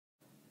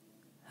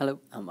Hello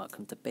and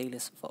welcome to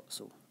Baylis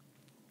Vauxhall.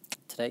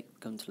 Today we're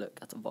going to look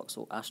at the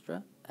Vauxhall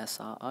Astra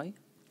SRI.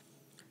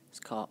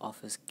 This car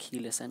offers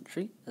keyless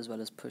entry as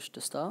well as push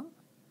to start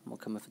and will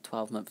come with a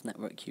 12-month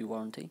network Q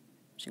warranty,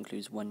 which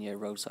includes 1 year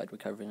roadside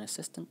recovery and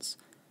assistance,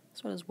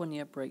 as well as 1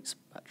 year brakes,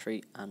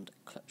 battery and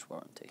clutch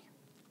warranty.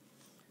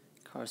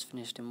 The car is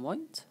finished in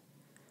white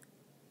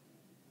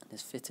and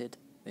is fitted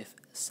with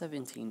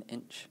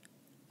 17-inch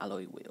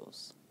alloy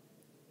wheels.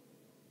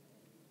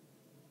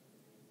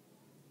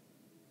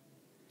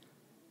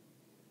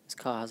 This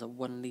car has a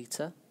 1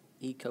 litre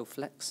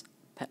EcoFlex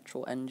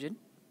petrol engine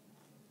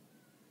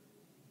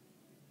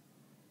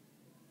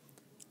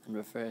and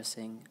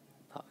reversing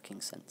parking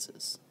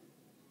sensors.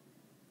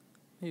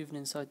 Moving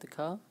inside the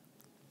car,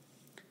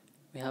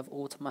 we have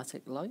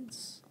automatic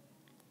lights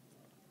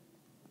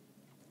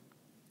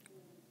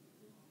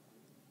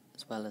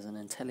as well as an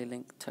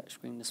IntelliLink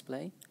touchscreen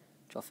display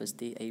which offers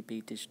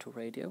DAB digital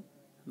radio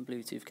and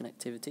Bluetooth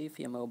connectivity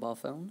for your mobile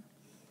phone,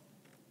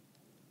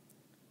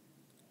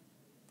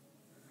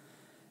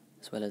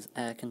 as well as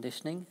air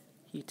conditioning,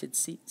 heated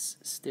seats,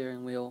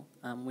 steering wheel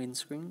and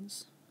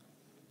windscreens.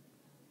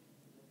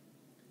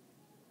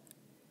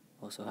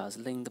 Also has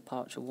lane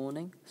departure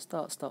warning,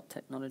 start-stop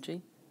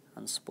technology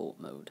and sport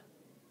mode.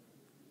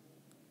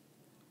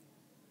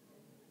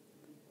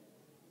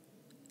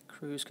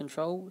 Cruise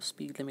control,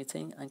 speed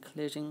limiting and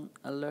collision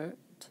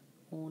alert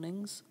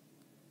warnings,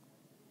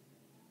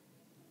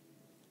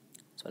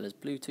 as well as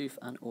Bluetooth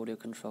and audio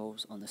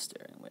controls on the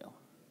steering wheel.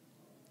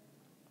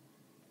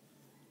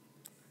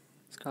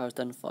 This car has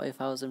done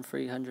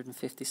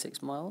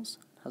 5,356 miles,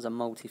 has a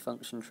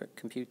multi-function trip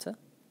computer.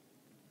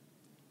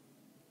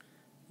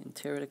 The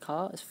interior of the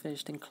car is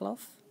finished in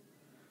cloth,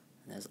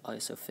 and there's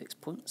ISOFIX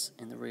points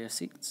in the rear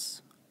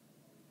seats,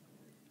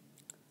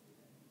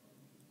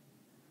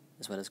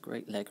 as well as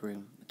great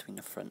legroom between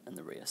the front and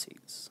the rear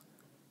seats.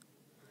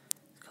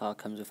 The car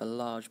comes with a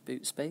large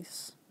boot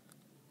space,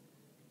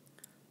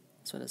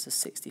 as well as a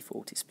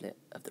 60-40 split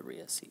of the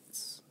rear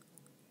seats.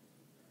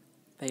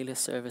 Baylis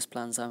service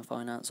plans and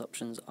finance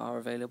options are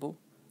available.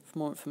 For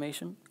more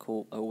information,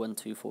 call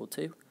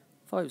 01242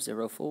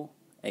 504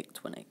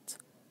 818.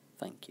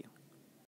 Thank you.